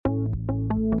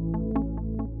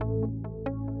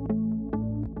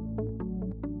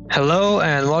Hello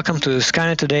and welcome to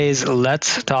Skynet Today's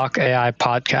Let's Talk AI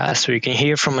podcast, where you can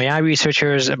hear from AI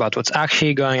researchers about what's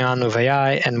actually going on with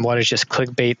AI and what is just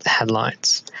clickbait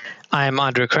headlines. I'm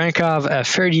Andrei Krenkov, a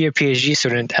third-year PhD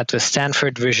student at the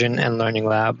Stanford Vision and Learning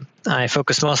Lab. I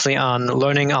focus mostly on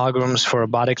learning algorithms for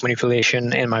robotic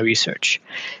manipulation in my research.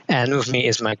 And with me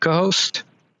is my co-host.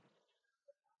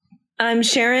 I'm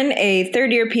Sharon, a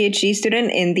third-year PhD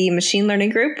student in the machine learning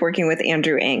group working with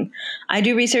Andrew Ng. I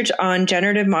do research on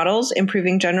generative models,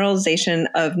 improving generalization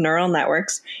of neural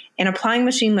networks, and applying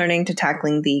machine learning to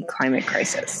tackling the climate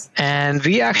crisis. And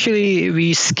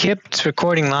we skipped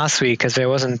recording last week because there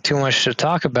wasn't too much to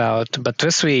talk about, but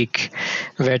this week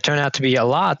there turned out to be a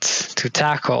lot to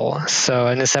tackle. So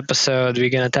in this episode, we're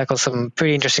going to tackle some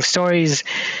pretty interesting stories,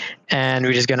 and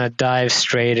we're just going to dive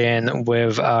straight in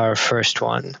with our first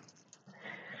one.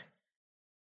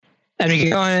 And we can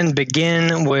go ahead and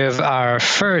begin with our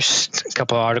first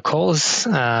couple of articles.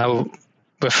 The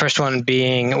first one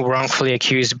being wrongfully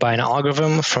accused by an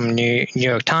algorithm from New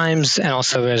York Times, and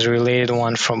also there's a related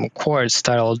one from Quartz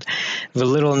titled "The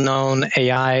Little-Known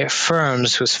AI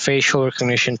Firms Whose Facial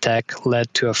Recognition Tech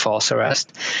Led to a False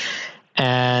Arrest."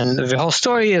 And the whole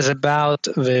story is about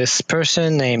this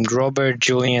person named Robert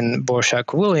Julian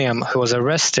Borshak William, who was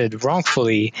arrested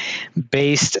wrongfully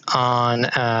based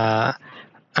on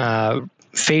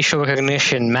facial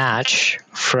recognition match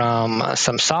from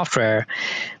some software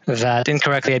that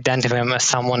incorrectly identified him as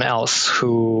someone else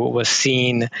who was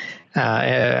seen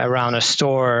around a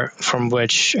store from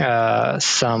which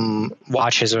some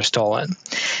watches were stolen.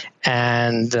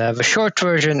 And the short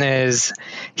version is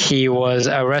he was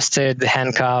arrested,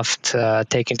 handcuffed,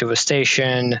 taken to a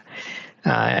station,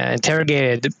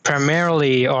 interrogated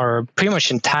primarily or pretty much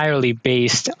entirely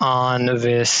based on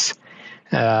this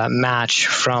match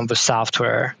from the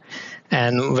software.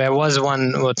 And there was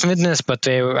one with witness, but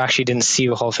they actually didn't see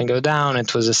the whole thing go down.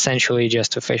 It was essentially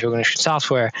just a facial recognition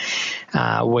software,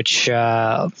 which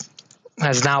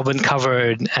has now been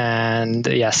covered and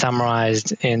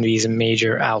summarized in these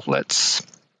major outlets.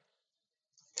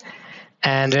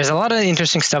 And there's a lot of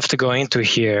interesting stuff to go into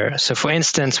here. So for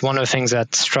instance, one of the things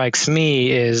that strikes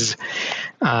me is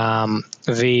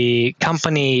the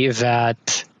company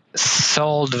that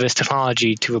sold this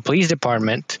technology to the police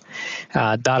department,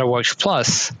 DataWorks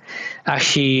Plus,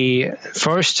 actually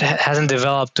first hasn't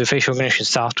developed the facial recognition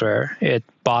software. It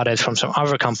bought it from some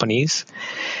other companies.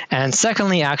 And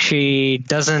secondly, actually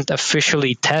doesn't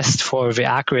officially test for the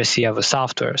accuracy of the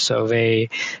software. So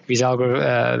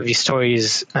these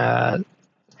stories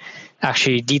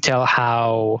actually detail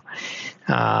how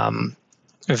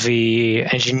the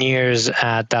engineers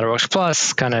at DataWorks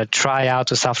Plus kind of try out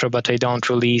the software, but they don't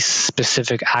release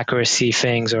specific accuracy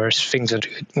things or things that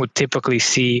you would typically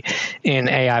see in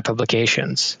AI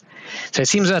publications. So it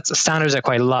seems that standards are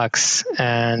quite lax,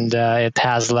 and it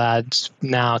has led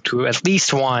now to at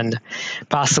least one,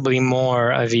 possibly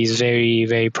more of these very,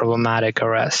 very problematic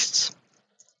arrests.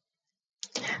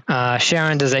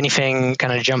 Sharon, does anything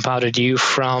kind of jump out at you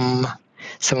from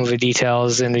some of the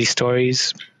details in these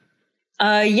stories?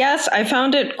 Yes, I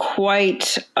found it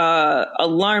quite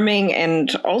alarming and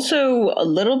also a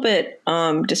little bit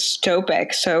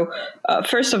dystopic. So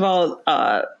first of all,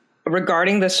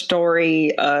 regarding the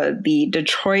story, the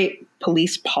Detroit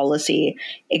police policy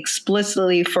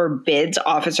explicitly forbids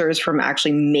officers from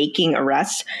actually making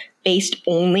arrests based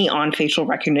only on facial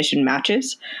recognition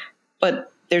matches. But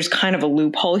there's kind of a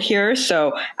loophole here.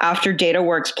 So after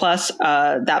DataWorks Plus,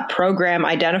 that program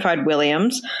identified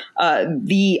Williams,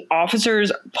 the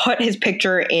officers put his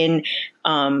picture in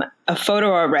a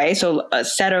photo array, so a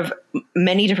set of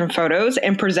many different photos,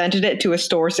 and presented it to a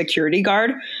store security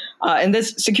guard. And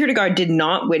this security guard did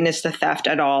not witness the theft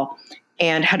at all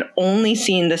and had only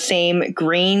seen the same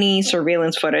grainy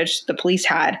surveillance footage the police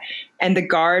had. And the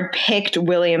guard picked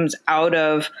Williams out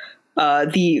of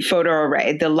the photo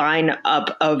array, the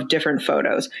lineup of different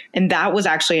photos. And that was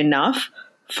actually enough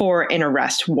for an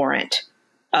arrest warrant.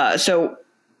 So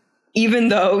even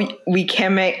though we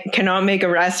cannot make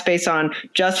arrests based on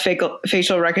just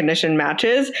facial recognition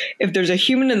matches, if there's a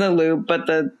human in the loop, but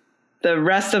the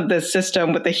rest of the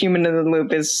system with the human in the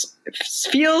loop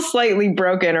feels slightly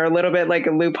broken or a little bit like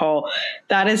a loophole,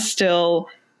 that is still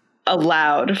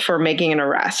allowed for making an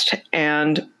arrest.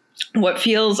 And what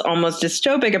feels almost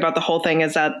dystopic about the whole thing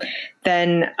is that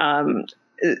then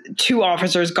two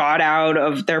officers got out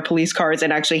of their police cars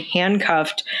and actually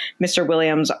handcuffed Mr.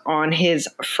 Williams on his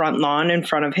front lawn in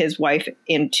front of his wife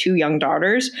and two young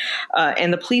daughters.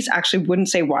 And the police actually wouldn't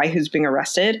say why he was being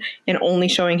arrested, and only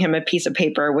showing him a piece of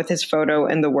paper with his photo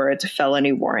and the words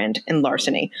felony warrant and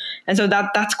larceny. And so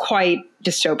that's quite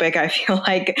dystopic. I feel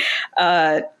like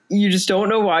you just don't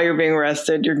know why you're being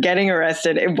arrested. You're getting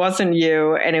arrested. It wasn't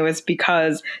you. And it was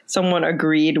because someone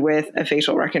agreed with a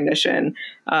facial recognition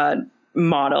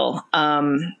model.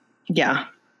 Yeah.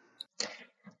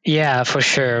 Yeah, for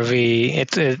sure.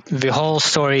 The whole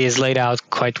story is laid out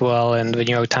quite well in the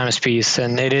New York Times piece,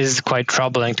 and it is quite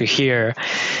troubling to hear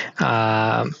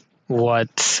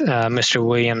what Mr.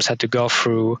 Williams had to go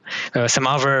through. Some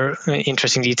other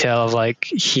interesting detail of like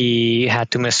he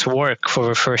had to miss work for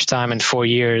the first time in 4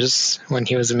 years when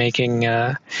he was making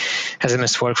hasn't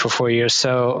missed work for 4 years.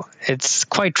 So it's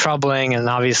quite troubling, and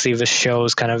obviously this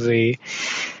shows kind of the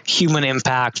human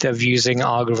impact of using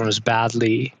algorithms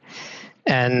badly.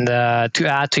 And to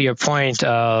add to your point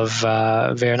of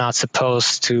they're not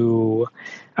supposed to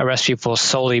arrest people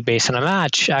solely based on a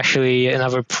match, actually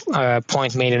another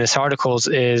point made in this article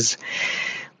is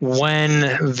when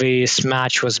this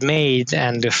match was made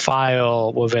and the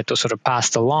file with it was sort of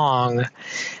passed along,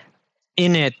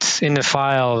 in the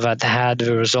file that had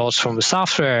the results from the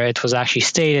software, it was actually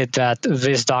stated that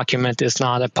this document is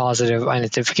not a positive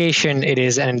identification. It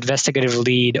is an investigative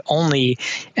lead only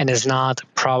and is not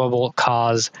probable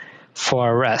cause for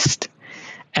arrest.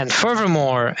 And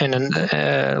furthermore,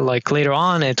 like later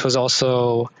on, it was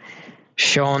also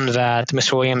shown that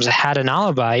Mr. Williams had an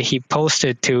alibi. He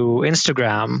posted to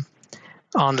Instagram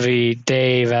on the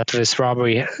day that this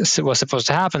robbery was supposed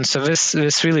to happen. So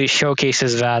this really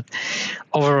showcases that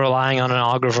over-relying on an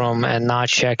algorithm and not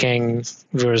checking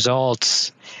the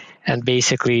results and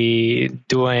basically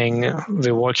doing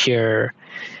the work here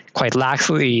quite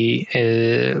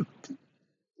laxly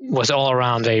was all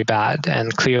around very bad,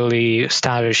 and clearly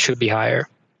standards should be higher.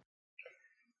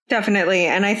 Definitely.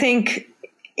 And I think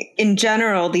in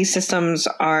general, these systems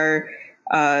are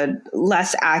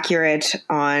less accurate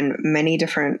on many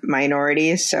different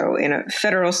minorities. So in a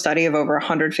federal study of over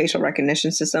 100 facial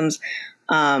recognition systems,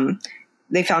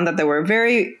 they found that they were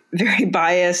very, very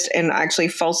biased and actually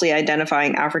falsely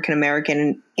identifying African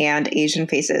American and Asian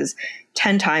faces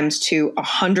 10 times to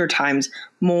 100 times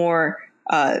more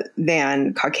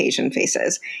than Caucasian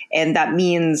faces. And that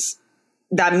means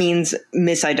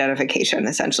misidentification,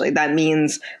 essentially. That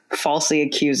means falsely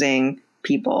accusing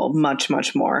people much,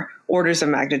 much more, orders of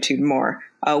magnitude more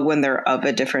when they're of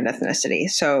a different ethnicity.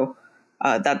 So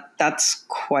that's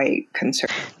quite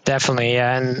concerning. Definitely,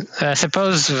 yeah. And I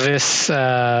suppose this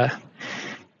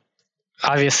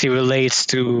obviously relates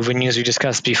to the news we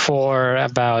discussed before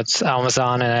about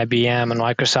Amazon and IBM and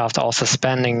Microsoft all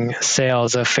suspending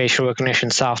sales of facial recognition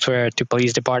software to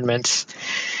police departments.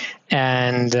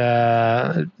 And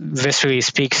this really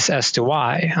speaks as to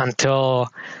why. Until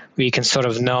we can sort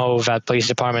of know that police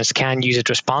departments can use it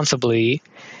responsibly,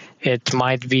 it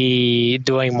might be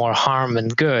doing more harm than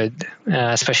good,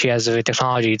 especially as the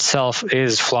technology itself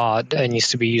is flawed and needs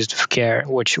to be used with care,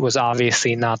 which was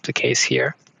obviously not the case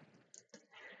here.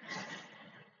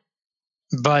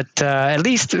 But at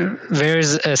least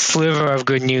there's a sliver of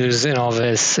good news in all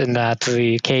this, in that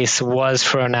the case was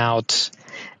thrown out,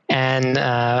 and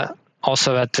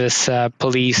also that this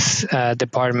police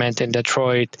department in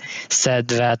Detroit said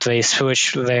that they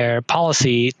switched their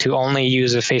policy to only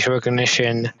use a facial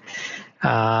recognition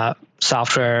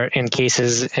software in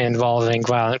cases involving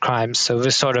violent crimes. So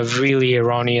this sort of really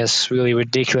erroneous, really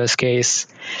ridiculous case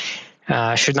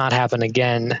should not happen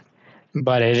again,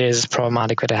 but it is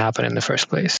problematic that it happened in the first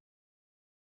place.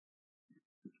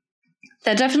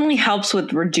 That definitely helps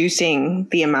with reducing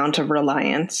the amount of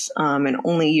reliance and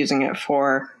only using it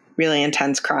for really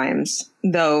intense crimes.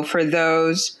 Though for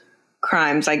those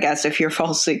crimes, I guess if you're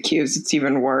falsely accused, it's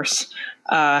even worse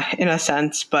in a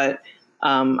sense. But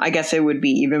I guess it would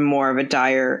be even more of a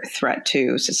dire threat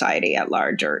to society at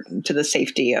large, or to the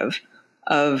safety of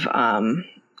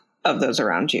those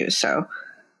around you. So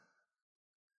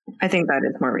I think that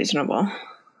is more reasonable.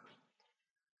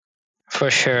 For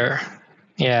sure.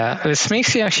 Yeah, this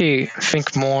makes you actually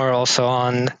think more also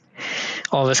on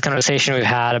all this conversation we've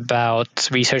had about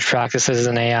research practices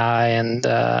in AI and,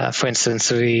 for instance,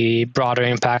 the broader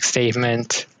impact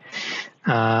statement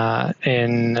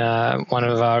in one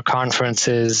of our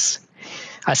conferences.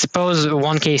 I suppose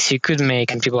one case you could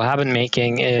make, and people have been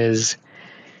making, is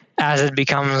as it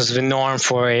becomes the norm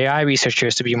for AI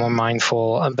researchers to be more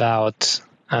mindful about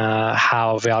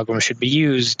how the algorithm should be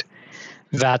used,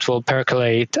 that will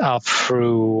percolate up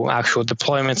through actual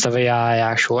deployments of AI,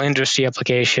 actual industry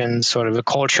applications. Sort of the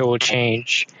culture will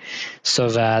change so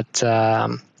that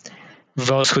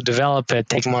those who develop it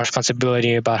take more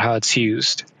responsibility about how it's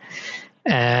used.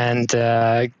 And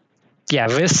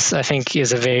this, I think,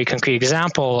 is a very concrete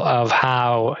example of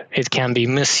how it can be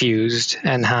misused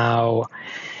and how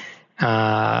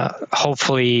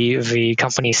hopefully the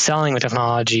companies selling the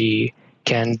technology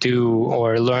can do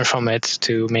or learn from it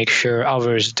to make sure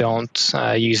others don't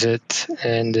use it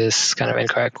in this kind of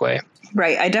incorrect way.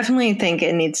 Right. I definitely think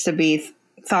it needs to be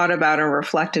thought about and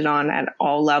reflected on at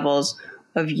all levels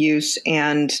of use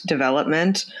and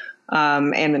development.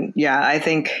 I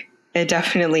think it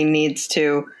definitely needs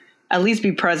to at least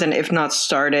be present, if not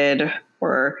started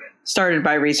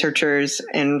by researchers,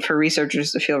 and for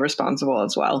researchers to feel responsible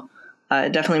as well.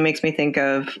 It definitely makes me think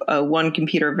of one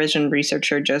computer vision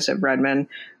researcher, Joseph Redman,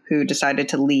 who decided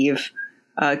to leave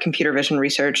computer vision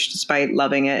research despite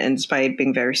loving it and despite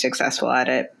being very successful at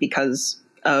it because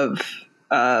of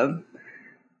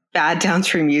bad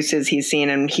downstream uses he's seen.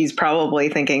 And he's probably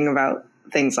thinking about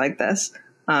things like this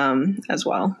as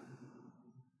well.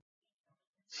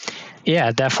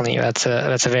 Yeah, definitely. That's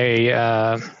a very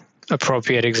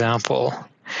appropriate example.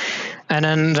 And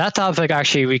then that topic,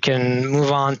 actually, we can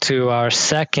move on to our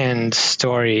second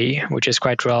story, which is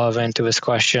quite relevant to this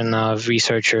question of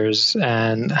researchers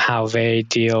and how they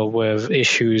deal with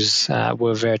issues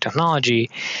with their technology.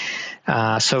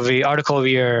 So the article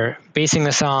we are basing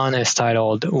this on is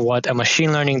titled, "What a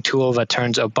Machine Learning Tool That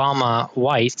Turns Obama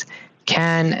White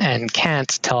Can and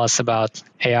Can't Tell Us About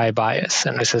AI Bias."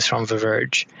 And this is from The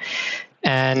Verge.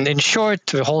 And in short,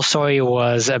 the whole story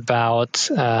was about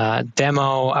a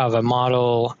demo of an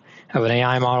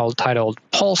AI model titled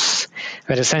Pulse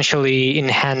that essentially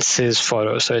enhances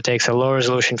photos. So it takes a low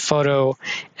resolution photo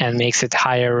and makes it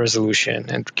higher resolution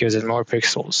and gives it more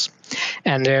pixels.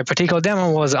 And the particular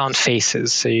demo was on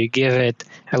faces. So you give it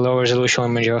a low resolution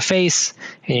image of a face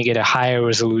and you get a higher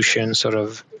resolution, sort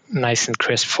of nice and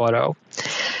crisp photo.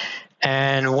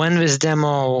 And when this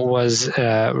demo was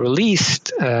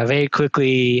released, very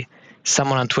quickly,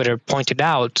 someone on Twitter pointed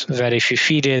out that if you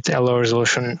feed it a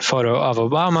low-resolution photo of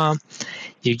Obama,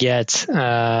 you get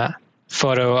a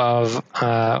photo of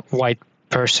a white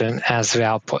person as the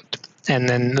output. And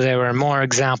then there were more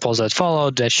examples that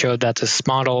followed that showed that this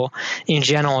model, in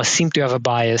general, seemed to have a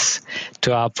bias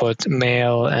to output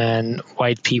male and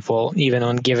white people, even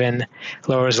when given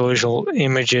low-resolution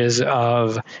images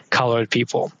of colored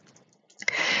people.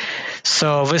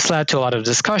 So this led to a lot of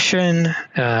discussion.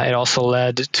 It also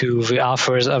led to the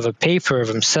authors of a paper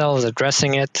themselves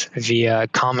addressing it via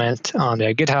comment on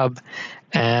their GitHub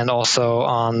and also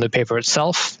on the paper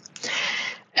itself.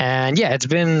 And it's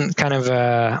been kind of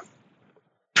a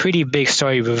pretty big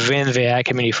story within the AI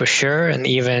community for sure, and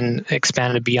even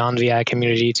expanded beyond the AI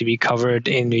community to be covered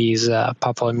in these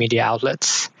popular media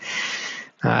outlets.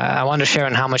 I want to share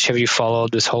on how much have you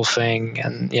followed this whole thing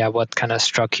and what kind of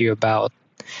struck you about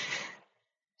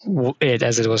it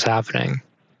as it was happening.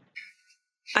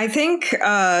 I think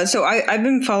so. I've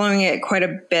been following it quite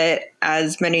a bit,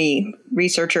 as many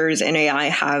researchers in AI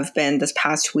have been this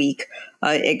past week.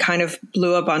 It kind of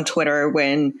blew up on Twitter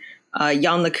when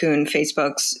Jan LeCun,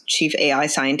 Facebook's chief AI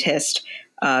scientist,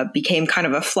 became kind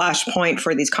of a flashpoint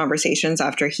for these conversations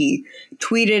after he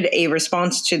tweeted a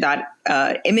response to that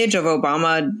image of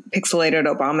Obama, pixelated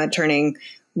Obama turning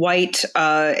white,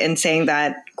 and saying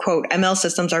that, quote, ML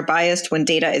systems are biased when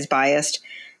data is biased.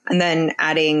 And then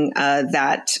adding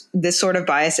that this sort of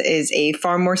bias is a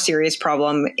far more serious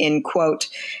problem in, quote,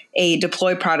 a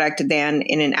deploy product than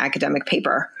in an academic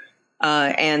paper.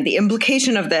 And the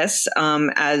implication of this,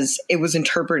 as it was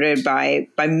interpreted by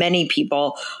many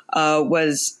people,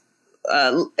 was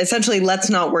essentially, let's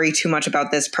not worry too much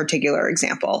about this particular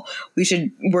example. We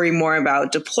should worry more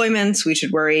about deployments. We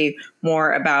should worry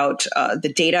more about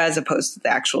the data as opposed to the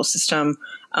actual system.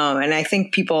 And I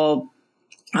think people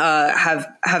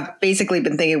have basically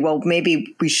been thinking, well,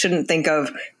 maybe we shouldn't think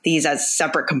of these as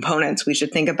separate components. We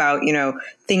should think about,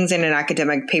 things in an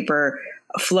academic paper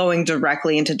flowing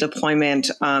directly into deployment.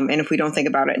 And if we don't think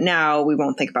about it now, we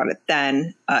won't think about it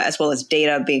then, as well as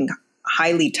data being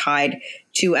highly tied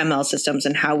to ML systems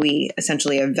and how we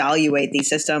essentially evaluate these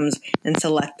systems and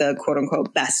select the quote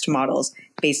unquote best models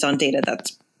based on data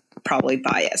that's probably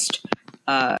biased.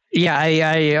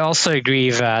 I also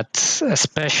agree that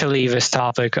especially this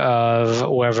topic of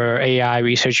whether AI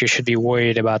researchers should be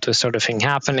worried about this sort of thing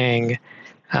happening,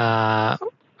 that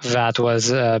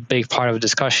was a big part of the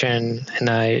discussion. And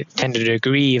I tended to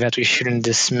agree that we shouldn't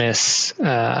dismiss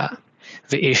the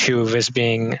issue of this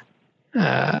being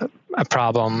a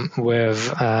problem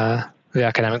with the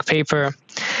academic paper.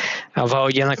 Although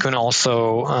Yanakun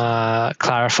also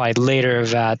clarified later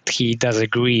that he does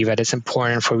agree that it's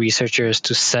important for researchers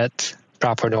to set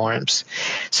proper norms.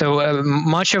 So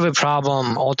much of the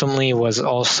problem ultimately was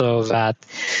also that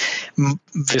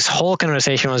this whole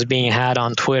conversation was being had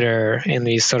on Twitter in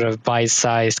these sort of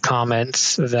bite-sized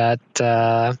comments that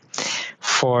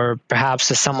for perhaps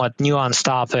a somewhat nuanced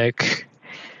topic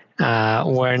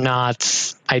were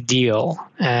not ideal.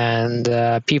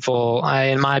 And people,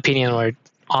 in my opinion, were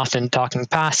often talking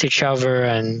past each other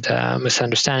and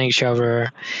misunderstanding each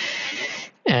other.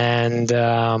 And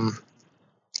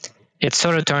it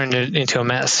sort of turned it into a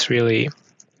mess, really.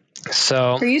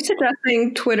 So, are you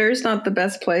suggesting Twitter's not the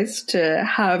best place to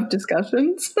have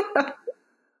discussions?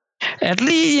 at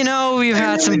least, we've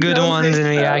had some good ones in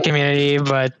the AI community,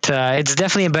 but it's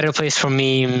definitely a better place for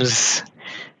memes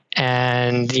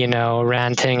and,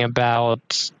 ranting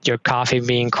about your coffee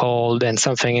being cold and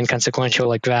something inconsequential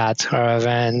like that, rather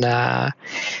than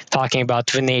talking about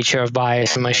the nature of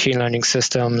bias in machine learning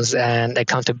systems and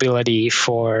accountability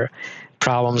for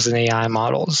problems in AI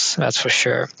models. That's for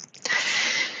sure.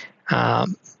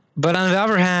 But on the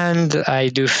other hand, I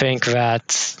do think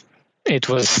that it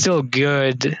was still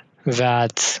good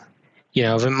that,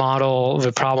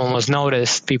 the problem was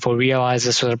noticed, people realized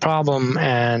this was a problem,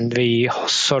 and the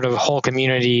sort of whole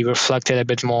community reflected a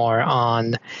bit more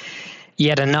on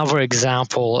yet another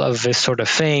example of this sort of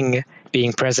thing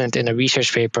being present in a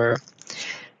research paper.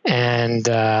 And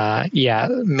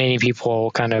many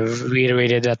people kind of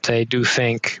reiterated that they do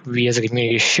think we as a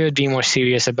community should be more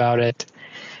serious about it.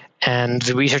 And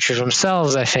the researchers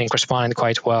themselves, I think, responded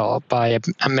quite well by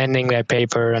amending their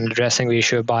paper and addressing the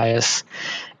issue of bias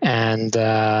and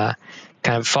kind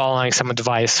of following some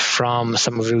advice from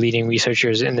some of the leading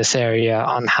researchers in this area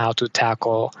on how to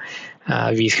tackle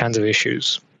these kinds of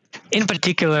issues. In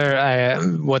particular,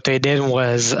 what they did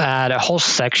was add a whole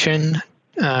section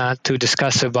to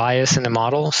discuss the bias in the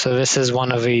model. So this is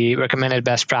one of the recommended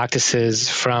best practices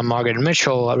from Margaret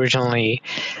Mitchell originally,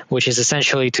 which is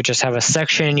essentially to just have a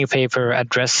section in your paper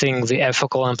addressing the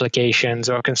ethical implications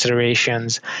or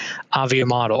considerations of your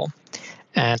model,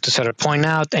 and to sort of point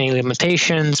out any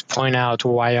limitations, point out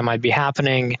why it might be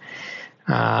happening,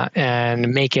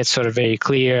 and make it sort of very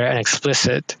clear and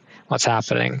explicit what's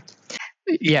happening.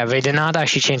 Yeah, they did not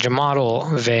actually change the model.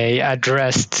 They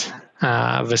addressed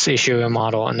this issue in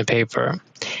model in the paper.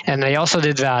 And they also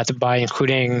did that by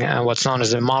including what's known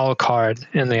as a model card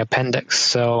in the appendix.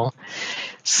 So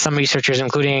some researchers,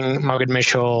 including Margaret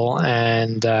Mitchell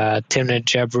and Timnit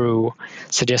Gebru,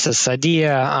 suggest this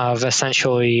idea of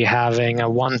essentially having a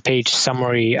one-page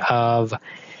summary of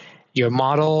your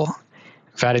model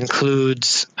that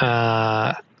includes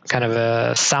kind of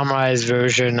a summarized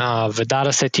version of the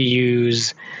data set you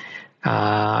use,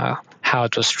 how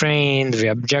it was trained, the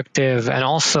objective, and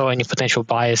also any potential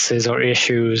biases or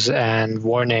issues and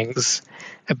warnings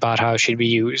about how it should be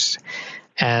used.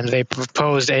 And they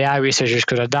proposed AI researchers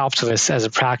could adopt this as a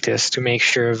practice to make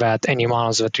sure that any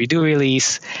models that we do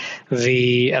release, at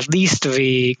least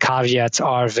the caveats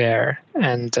are there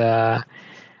and are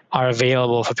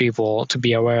available for people to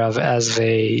be aware of as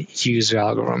they use the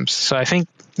algorithms. So I think,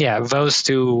 those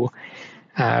two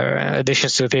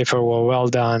additions to the paper were well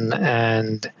done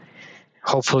and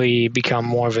hopefully become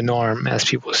more of a norm as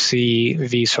people see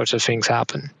these sorts of things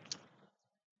happen.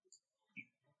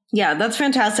 Yeah, that's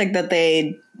fantastic that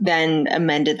they then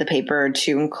amended the paper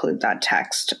to include that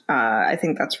text. I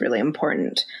think that's really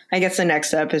important. I guess the next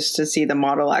step is to see the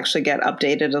model actually get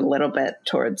updated a little bit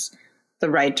towards the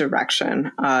right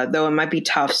direction, though it might be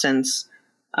tough since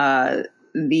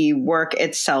the work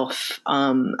itself,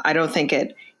 I don't think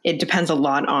it depends a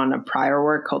lot on a prior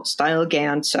work called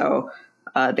StyleGAN, so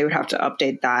they would have to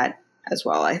update that as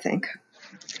well, I think.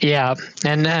 Yeah,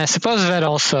 and I suppose that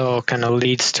also kind of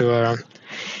leads to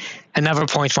another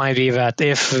point might be that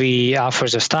if the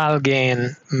authors of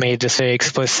StyleGAN made this very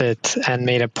explicit and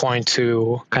made a point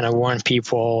to kind of warn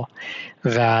people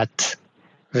that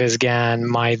this GAN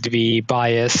might be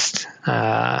biased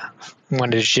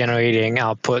when it's generating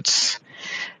outputs,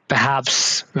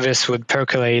 perhaps this would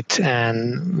percolate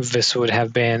and this would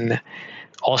have been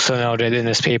also noted in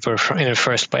this paper in the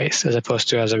first place, as opposed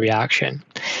to as a reaction.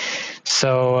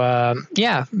 So,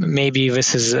 maybe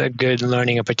this is a good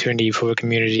learning opportunity for the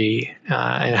community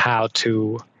and how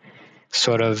to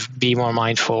sort of be more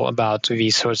mindful about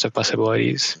these sorts of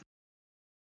possibilities.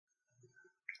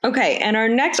 Okay, and our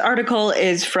next article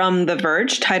is from The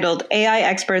Verge, titled AI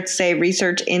Experts Say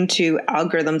Research into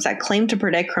Algorithms That Claim to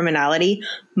Predict Criminality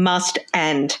Must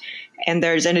End. And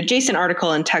there's an adjacent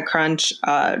article in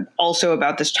TechCrunch also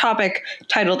about this topic,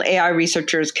 titled AI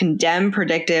Researchers Condemn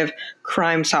Predictive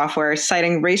Crime Software,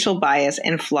 Citing Racial Bias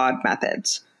and Flawed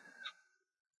Methods.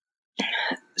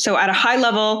 So at a high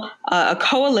level, a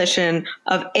coalition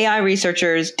of AI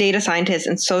researchers, data scientists,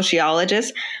 and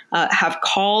sociologists have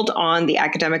called on the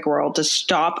academic world to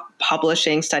stop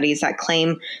publishing studies that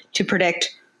claim to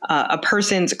predict a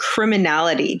person's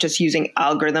criminality just using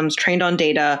algorithms trained on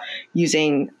data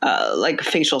using like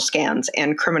facial scans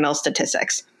and criminal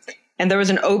statistics. And there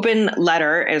was an open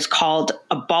letter. It's called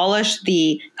Abolish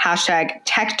the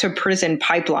 #Tech2Prison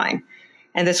Pipeline.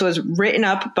 And this was written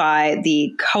up by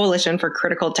the Coalition for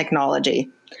Critical Technology.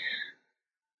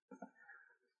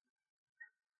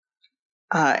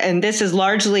 And this is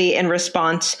largely in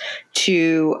response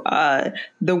to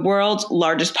the world's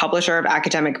largest publisher of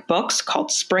academic books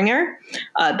called Springer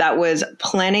that was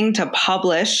planning to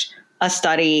publish a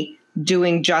study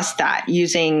doing just that,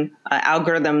 using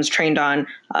algorithms trained on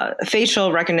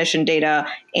facial recognition data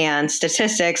and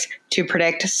statistics to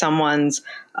predict someone's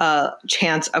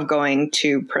chance of going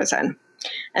to prison.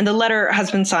 And the letter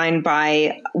has been signed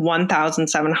by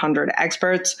 1,700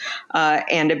 experts,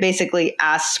 and it basically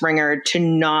asks Springer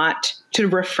to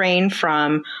refrain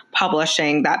from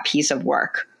publishing that piece of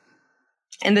work.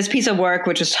 And this piece of work,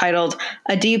 which is titled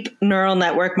A Deep Neural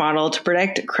Network Model to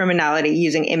Predict Criminality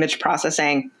Using Image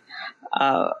Processing,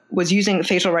 was using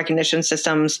facial recognition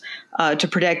systems to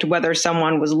predict whether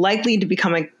someone was likely to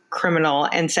become a criminal,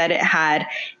 and said it had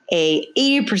a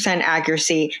 80%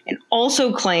 accuracy and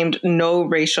also claimed no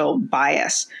racial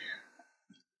bias.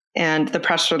 And the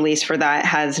press release for that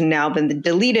has now been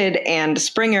deleted, and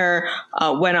Springer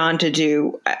went on to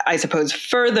do, I suppose,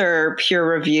 further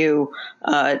peer review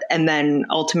and then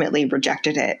ultimately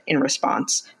rejected it in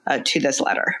response to this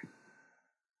letter.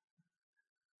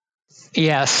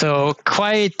 Yeah, so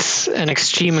quite an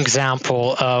extreme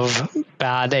example of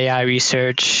bad AI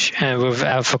research and with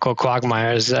ethical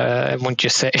quagmires, wouldn't you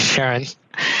say, Sharon?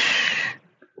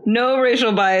 No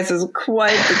racial bias is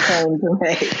quite the claim to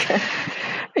make.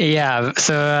 Yeah,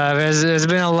 so there's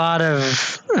been a lot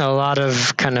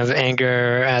of kind of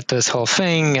anger at this whole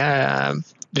thing.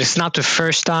 It's not the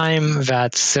first time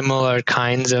that similar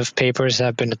kinds of papers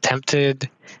have been attempted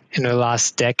in the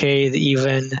last decade,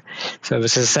 even. So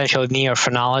this is essentially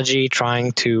Neo-Phrenology,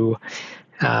 trying to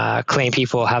claim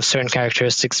people have certain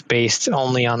characteristics based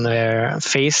only on their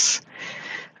face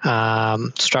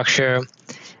structure,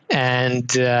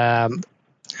 and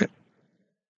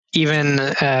even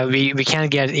we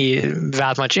can't get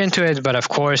that much into it, but of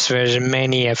course there's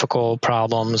many ethical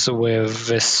problems with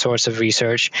this sorts of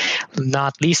research,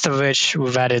 not least of which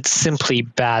that it's simply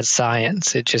bad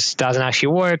science. It just doesn't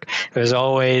actually work. There's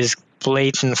always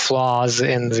blatant flaws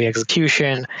in the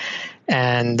execution,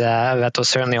 and that was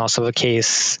certainly also the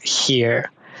case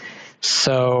here.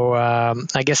 So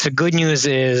I guess the good news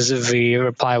is the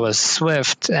reply was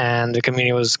swift, and the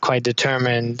community was quite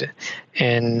determined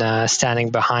in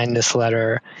standing behind this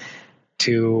letter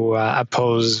to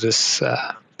oppose this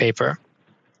paper.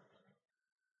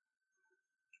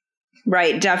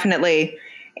 Right, definitely.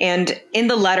 And in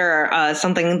the letter,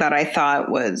 something that I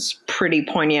thought was pretty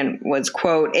poignant was,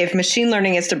 quote, if machine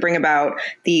learning is to bring about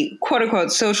the quote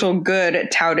unquote social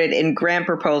good touted in grant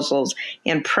proposals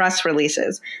and press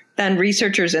releases, then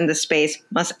researchers in the space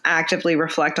must actively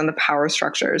reflect on the power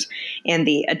structures and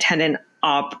the attendant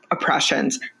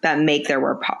oppressions that make their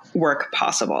work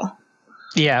possible.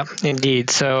 Yeah,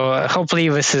 indeed. So hopefully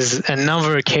this is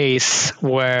another case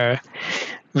where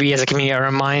we as a community are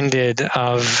reminded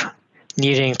of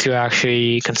needing to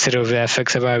actually consider the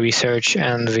ethics of our research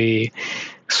and the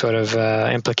sort of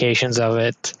implications of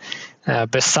it,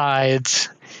 besides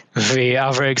the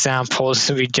other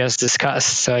examples we just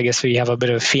discussed. So I guess we have a bit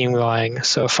of a theme going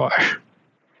so far.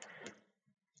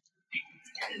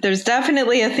 There's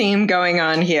definitely a theme going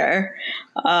on here.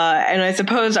 And I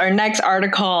suppose our next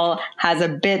article has a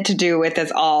bit to do with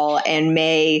this all and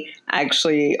may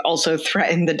actually also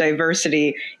threaten the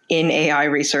diversity in AI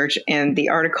research. And the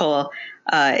article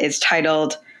is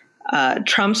titled,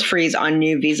 Trump's Freeze on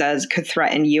New Visas Could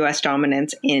Threaten U.S.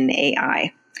 Dominance in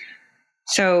AI.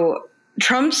 So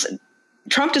Trump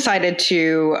decided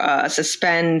to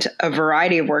suspend a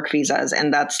variety of work visas,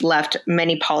 and that's left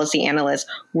many policy analysts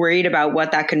worried about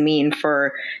what that could mean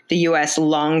for the U.S.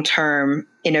 long-term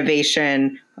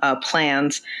innovation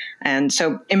plans. And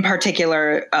so in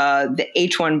particular, the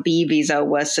H-1B visa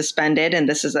was suspended, and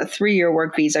this is a 3-year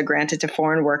work visa granted to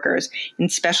foreign workers in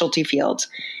specialty fields.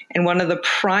 And one of the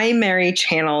primary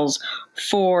channels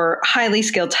for highly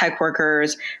skilled tech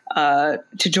workers to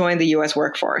join the U.S.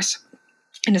 workforce.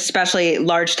 And especially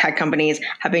large tech companies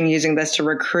have been using this to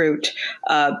recruit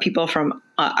people from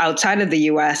outside of the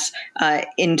U.S.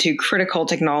 Into critical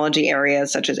technology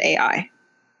areas such as AI.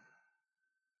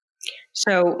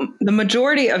 So the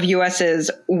majority of US's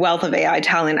wealth of AI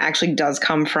talent actually does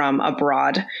come from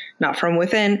abroad, not from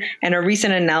within. And a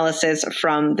recent analysis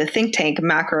from the think tank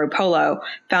Macro Polo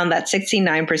found that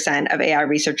 69% of AI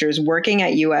researchers working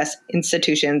at US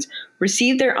institutions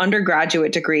received their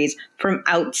undergraduate degrees from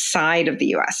outside of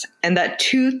the US, and that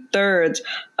 2/3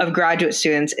 of graduate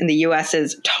students in the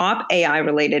US's top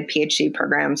AI-related PhD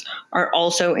programs are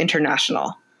also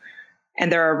international.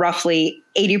 And there are roughly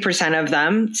 80% of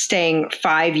them staying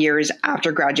 5 years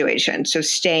after graduation. So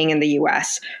staying in the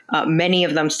US, many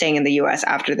of them staying in the US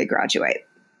after they graduate.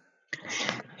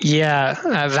 Yeah,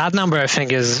 that number I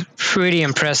think is pretty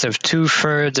impressive.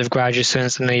 2/3 of graduate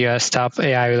students in the US top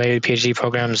AI-related PhD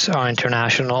programs are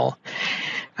international.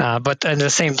 But at the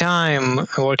same time,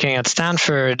 working at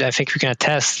Stanford, I think we can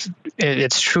attest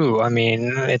it's true. I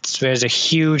mean, there's a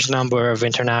huge number of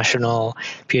international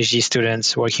PhD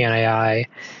students working on AI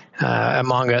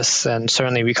among us, and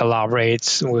certainly we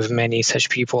collaborate with many such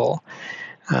people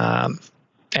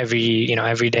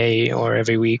every day or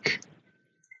every week.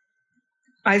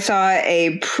 I saw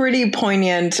a pretty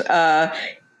poignant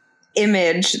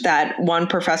image that one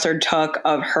professor took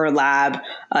of her lab,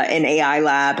 an AI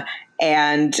lab.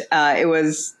 And it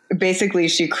was basically,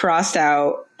 she crossed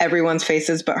out everyone's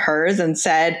faces but hers and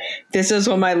said, "This is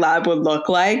what my lab would look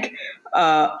like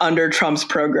under Trump's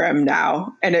program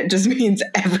now." And it just means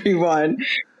everyone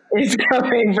is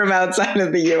coming from outside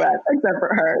of the U.S. except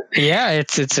for her. Yeah,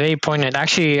 it's very poignant.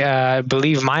 Actually, I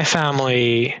believe my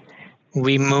family,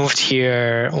 we moved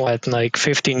here,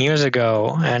 15 years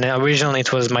ago. And originally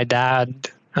it was my dad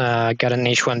got an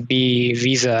H-1B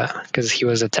visa because he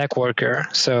was a tech worker.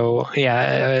 So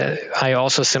yeah, I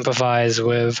also sympathize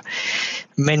with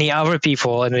many other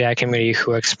people in the AI community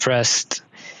who expressed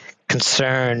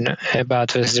concern about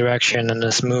this direction and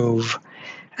this move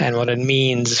and what it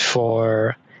means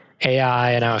for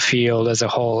AI and our field as a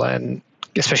whole. And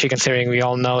especially considering we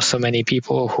all know so many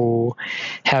people who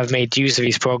have made use of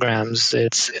these programs,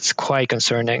 it's quite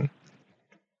concerning.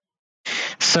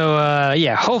 So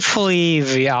hopefully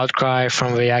the outcry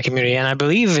from the AI community, and I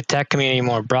believe the tech community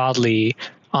more broadly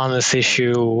on this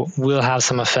issue, will have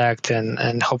some effect,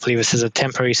 and hopefully this is a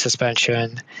temporary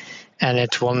suspension and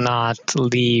it will not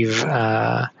leave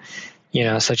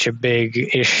such a big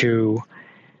issue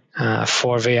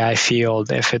for the AI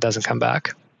field if it doesn't come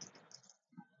back.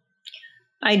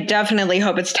 I definitely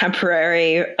hope it's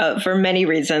temporary for many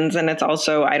reasons. And it's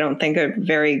also, I don't think, a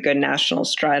very good national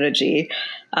strategy.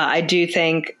 I do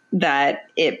think that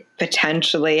it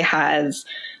potentially has,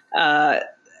 the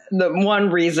one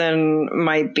reason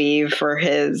might be for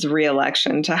his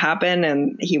reelection to happen.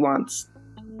 And he wants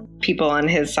people on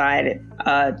his side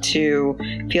to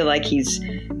feel like he's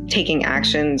taking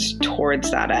actions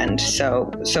towards that end.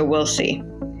 So we'll see.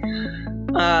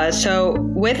 So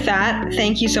with that,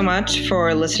 thank you so much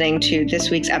for listening to this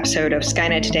week's episode of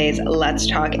Skynet Today's Let's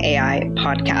Talk AI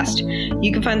podcast.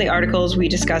 You can find the articles we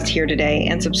discussed here today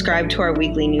and subscribe to our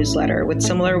weekly newsletter with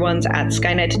similar ones at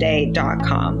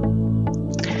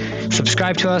skynettoday.com.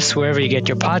 Subscribe to us wherever you get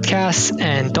your podcasts,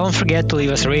 and don't forget to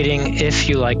leave us a rating if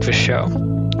you like the show.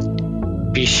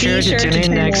 Be sure to tune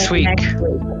in next week.